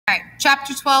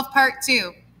Chapter 12, Part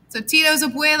 2. So Tito's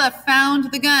abuela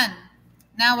found the gun.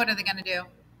 Now what are they going to do?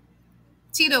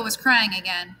 Tito was crying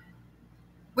again.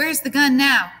 Where's the gun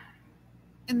now?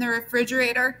 In the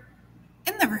refrigerator.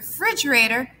 In the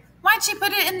refrigerator? Why'd she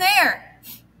put it in there?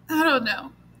 I don't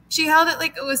know. She held it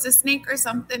like it was a snake or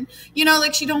something. You know,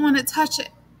 like she don't want to touch it.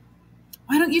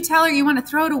 Why don't you tell her you want to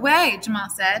throw it away? Jamal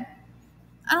said.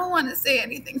 I don't want to say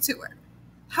anything to her.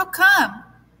 How come?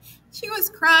 She was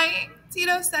crying,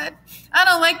 Tito said. I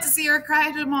don't like to see her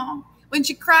cry, Jamal. When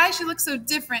she cries, she looks so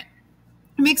different.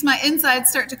 It makes my insides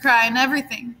start to cry and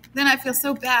everything. Then I feel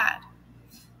so bad.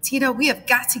 Tito, we have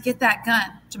got to get that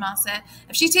gun, Jamal said.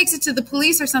 If she takes it to the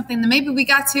police or something, then maybe we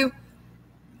got to...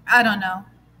 I don't know.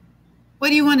 What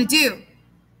do you want to do?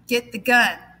 Get the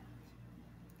gun.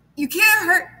 You can't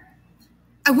hurt...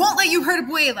 I won't let you hurt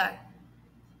Abuela.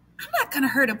 I'm not going to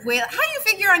hurt Abuela. How do you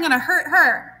figure I'm going to hurt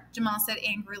her? Jamal said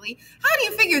angrily. How do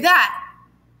you figure that?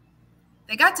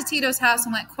 They got to Tito's house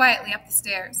and went quietly up the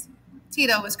stairs.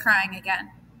 Tito was crying again.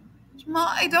 Jamal,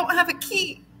 I don't have a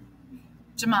key.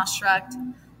 Jamal shrugged.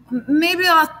 Maybe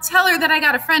I'll tell her that I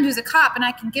got a friend who's a cop and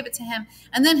I can give it to him,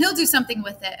 and then he'll do something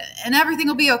with it, and everything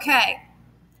will be okay.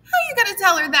 How are you going to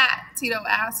tell her that? Tito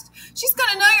asked. She's going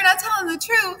to know you're not telling the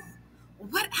truth.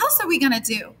 What else are we going to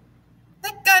do?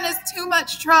 That gun is too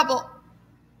much trouble.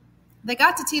 They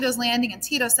got to Tito's landing, and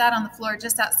Tito sat on the floor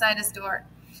just outside his door.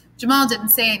 Jamal didn't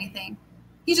say anything.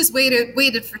 He just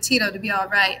waited for Tito to be all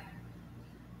right.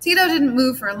 Tito didn't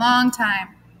move for a long time.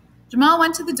 Jamal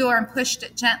went to the door and pushed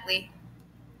it gently.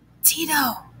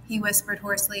 Tito, he whispered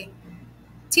hoarsely.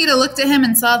 Tito looked at him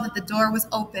and saw that the door was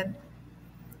open.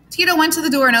 Tito went to the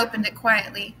door and opened it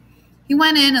quietly. He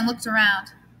went in and looked around.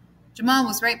 Jamal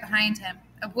was right behind him.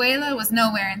 Abuela was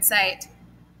nowhere in sight.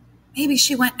 Maybe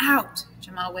she went out,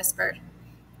 Jamal whispered.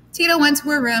 Tito went to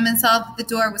her room and saw that the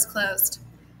door was closed.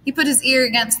 He put his ear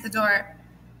against the door.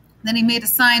 Then he made a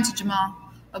sign to Jamal.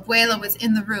 Abuela was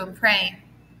in the room praying.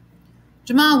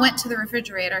 Jamal went to the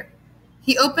refrigerator.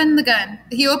 He opened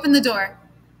the door.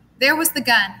 There was the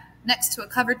gun, next to a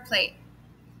covered plate.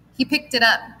 He picked it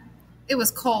up. It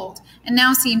was cold, and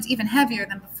now seemed even heavier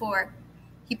than before.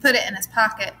 He put it in his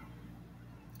pocket.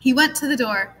 He went to the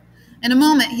door. In a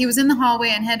moment, he was in the hallway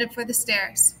and headed for the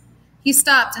stairs. He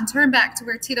stopped and turned back to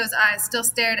where Tito's eyes still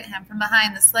stared at him from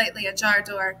behind the slightly ajar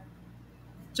door.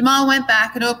 Jamal went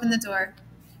back and opened the door.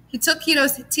 He took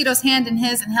Tito's hand in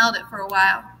his and held it for a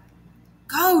while.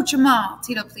 Go, Jamal,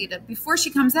 Tito pleaded, before she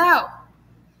comes out.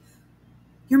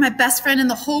 You're my best friend in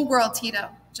the whole world, Tito,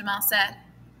 Jamal said.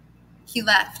 He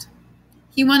left.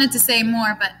 He wanted to say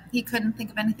more, but he couldn't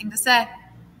think of anything to say.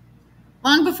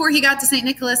 Long before he got to St.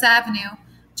 Nicholas Avenue,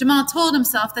 Jamal told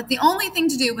himself that the only thing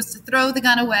to do was to throw the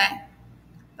gun away.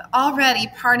 But already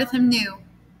part of him knew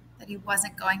that he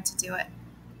wasn't going to do it.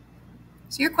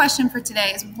 So your question for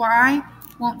today is, why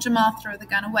won't Jamal throw the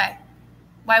gun away?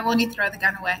 Why won't he throw the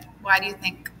gun away? Why do you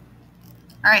think?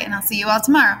 All right, and I'll see you all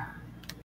tomorrow.